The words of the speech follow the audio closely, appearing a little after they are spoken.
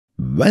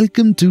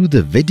Welcome to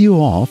the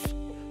video of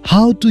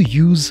how to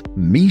use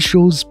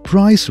Meesho's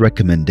Price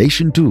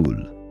Recommendation tool.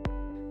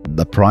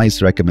 The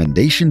Price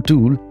Recommendation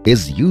tool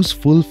is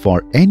useful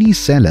for any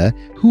seller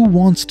who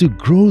wants to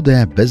grow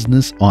their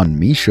business on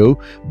Meesho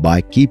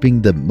by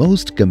keeping the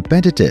most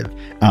competitive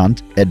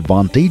and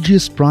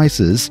advantageous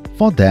prices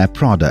for their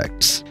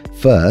products.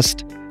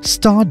 First,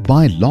 start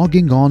by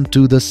logging on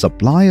to the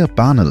Supplier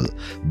Panel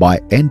by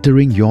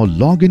entering your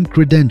login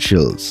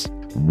credentials.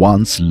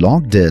 Once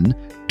logged in,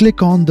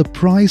 click on the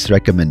Price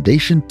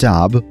Recommendation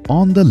tab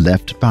on the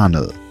left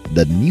panel.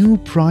 The new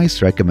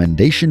Price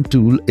Recommendation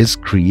tool is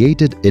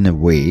created in a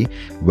way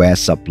where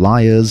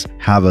suppliers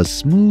have a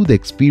smooth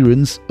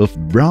experience of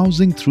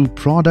browsing through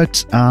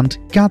products and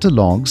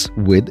catalogs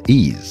with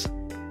ease.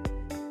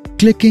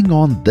 Clicking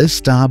on this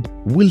tab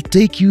will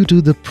take you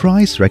to the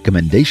Price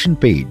Recommendation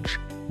page,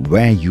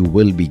 where you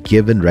will be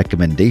given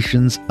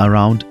recommendations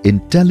around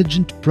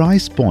intelligent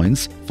price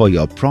points for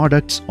your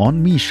products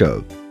on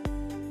Meesho.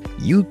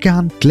 You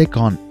can click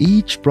on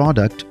each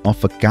product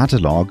of a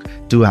catalog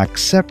to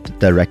accept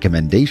the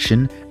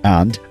recommendation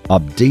and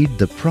update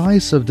the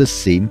price of the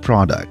same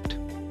product.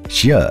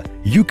 Here,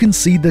 you can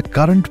see the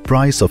current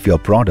price of your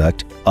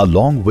product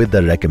along with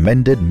the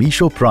recommended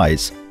Meesho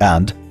price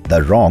and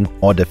the wrong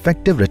or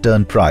defective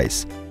return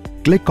price.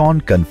 Click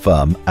on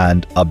Confirm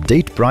and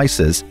Update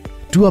Prices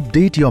to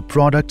update your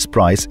product's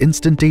price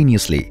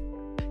instantaneously.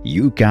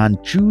 You can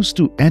choose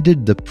to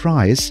edit the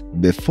price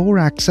before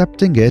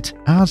accepting it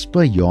as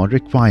per your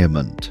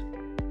requirement.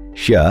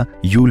 Here,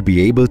 you'll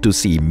be able to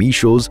see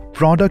Meesho's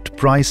product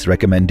price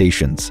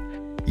recommendations.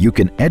 You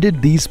can edit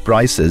these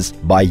prices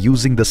by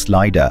using the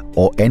slider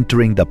or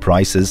entering the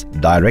prices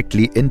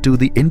directly into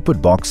the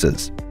input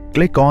boxes.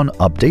 Click on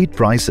Update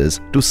Prices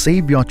to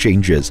save your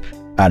changes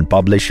and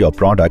publish your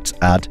products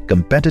at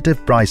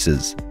competitive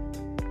prices.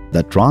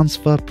 The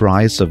transfer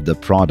price of the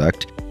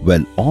product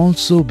will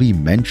also be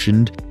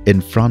mentioned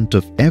in front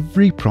of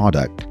every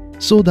product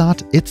so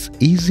that it's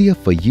easier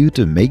for you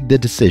to make the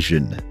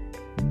decision.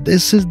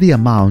 This is the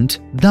amount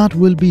that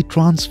will be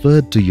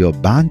transferred to your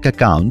bank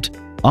account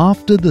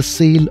after the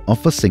sale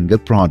of a single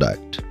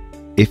product.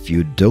 If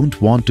you don't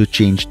want to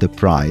change the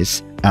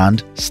price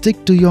and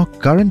stick to your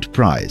current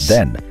price,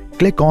 then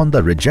click on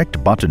the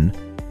Reject button,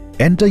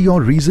 enter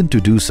your reason to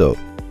do so,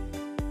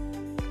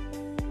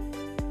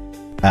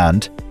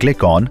 and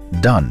click on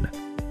Done.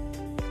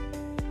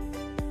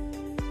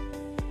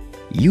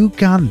 You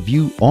can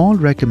view all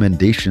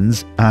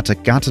recommendations at a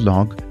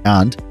catalog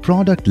and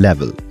product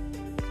level.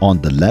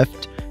 On the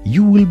left,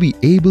 you will be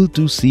able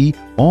to see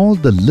all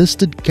the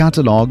listed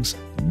catalogs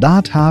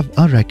that have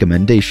a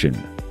recommendation.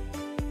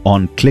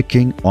 On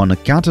clicking on a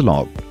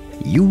catalog,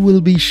 you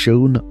will be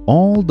shown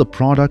all the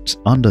products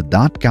under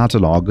that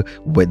catalog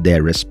with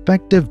their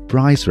respective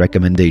price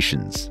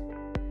recommendations.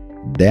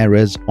 There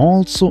is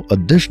also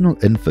additional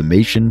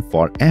information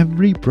for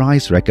every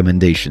price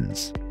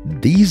recommendations.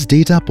 These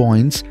data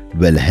points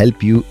will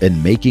help you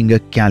in making a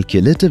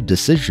calculative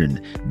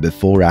decision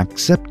before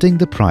accepting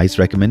the price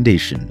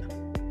recommendation.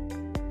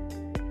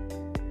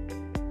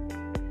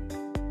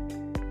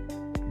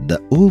 The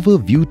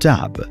Overview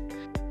tab.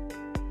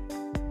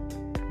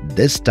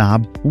 This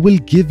tab will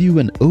give you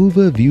an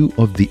overview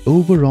of the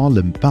overall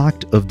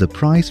impact of the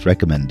price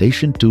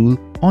recommendation tool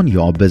on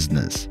your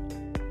business.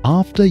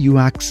 After you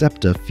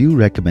accept a few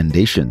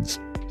recommendations,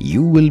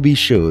 you will be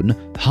shown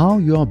how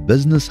your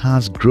business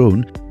has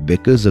grown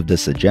because of the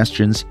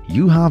suggestions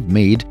you have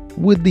made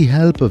with the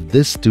help of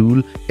this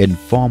tool in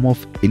form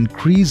of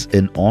increase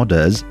in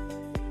orders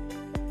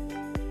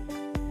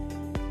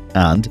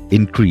and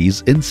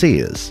increase in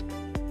sales.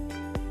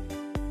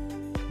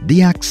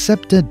 The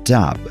Accepted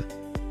tab.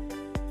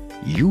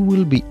 You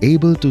will be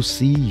able to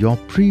see your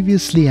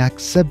previously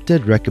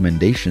accepted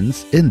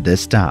recommendations in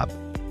this tab.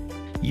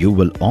 You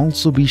will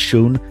also be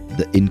shown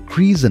the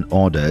increase in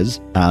orders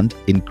and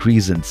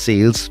increase in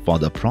sales for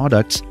the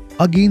products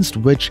against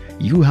which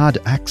you had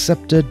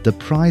accepted the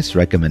price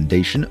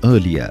recommendation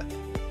earlier.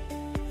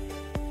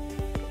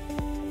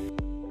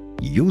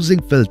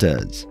 Using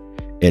filters.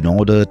 In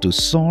order to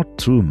sort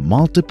through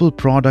multiple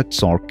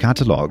products or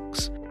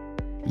catalogs,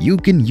 you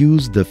can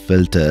use the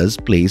filters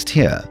placed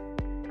here.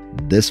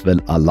 This will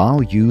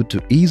allow you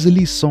to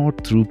easily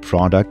sort through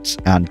products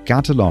and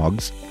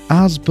catalogs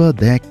as per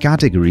their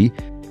category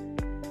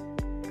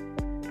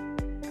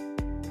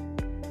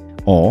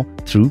or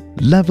through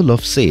level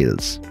of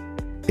sales.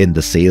 In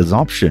the sales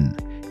option,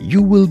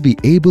 you will be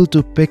able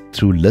to pick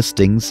through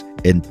listings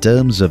in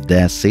terms of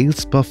their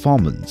sales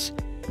performance,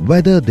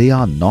 whether they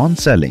are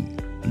non-selling,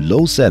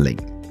 low selling,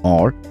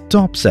 or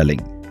top selling.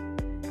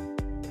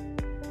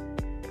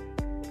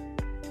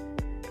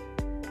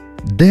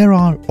 There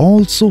are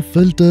also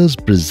filters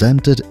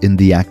presented in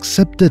the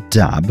Accepted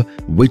tab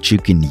which you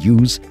can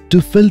use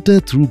to filter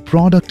through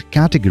product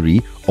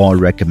category or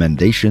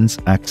recommendations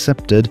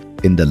accepted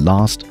in the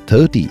last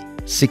 30,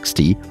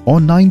 60 or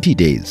 90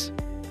 days.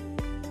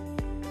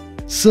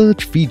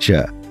 Search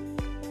feature.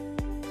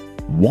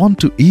 Want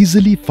to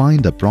easily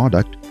find a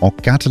product or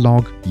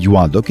catalog you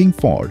are looking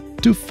for?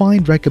 To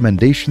find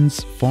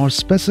recommendations for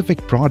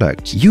specific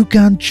products, you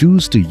can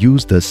choose to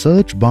use the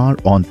search bar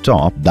on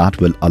top that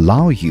will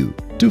allow you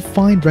to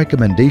find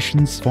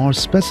recommendations for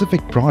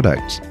specific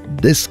products.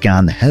 This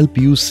can help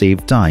you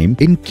save time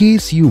in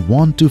case you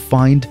want to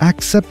find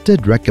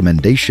accepted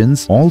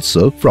recommendations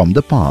also from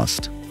the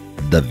past.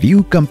 The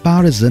View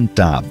Comparison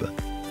tab.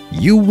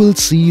 You will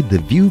see the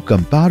View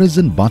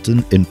Comparison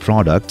button in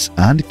Products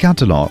and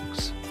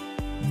Catalogs.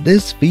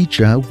 This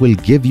feature will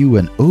give you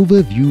an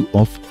overview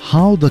of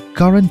how the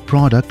current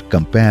product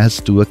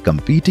compares to a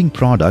competing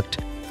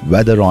product,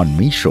 whether on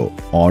Meesho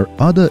or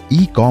other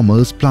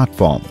e-commerce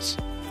platforms.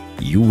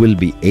 You will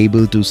be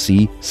able to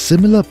see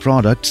similar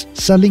products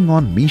selling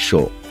on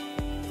Meesho.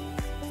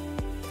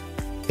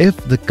 If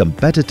the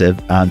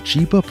competitive and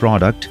cheaper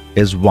product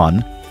is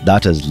one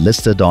that is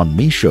listed on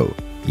Meesho,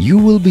 you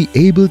will be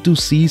able to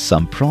see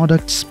some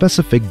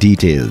product-specific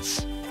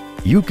details.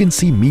 You can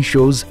see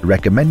Meesho's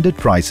recommended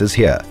prices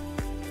here.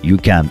 You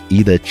can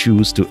either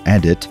choose to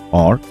edit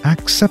or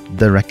accept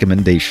the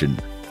recommendation.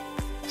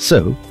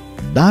 So,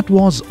 that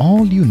was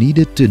all you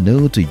needed to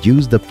know to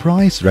use the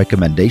price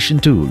recommendation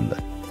tool.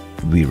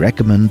 We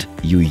recommend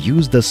you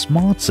use the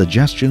smart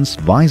suggestions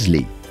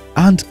wisely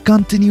and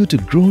continue to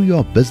grow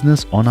your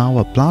business on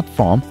our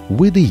platform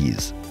with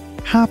ease.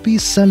 Happy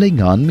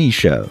selling on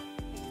Meesho!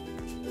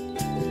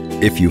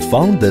 If you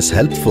found this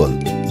helpful,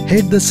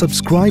 hit the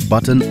subscribe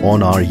button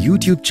on our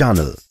YouTube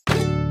channel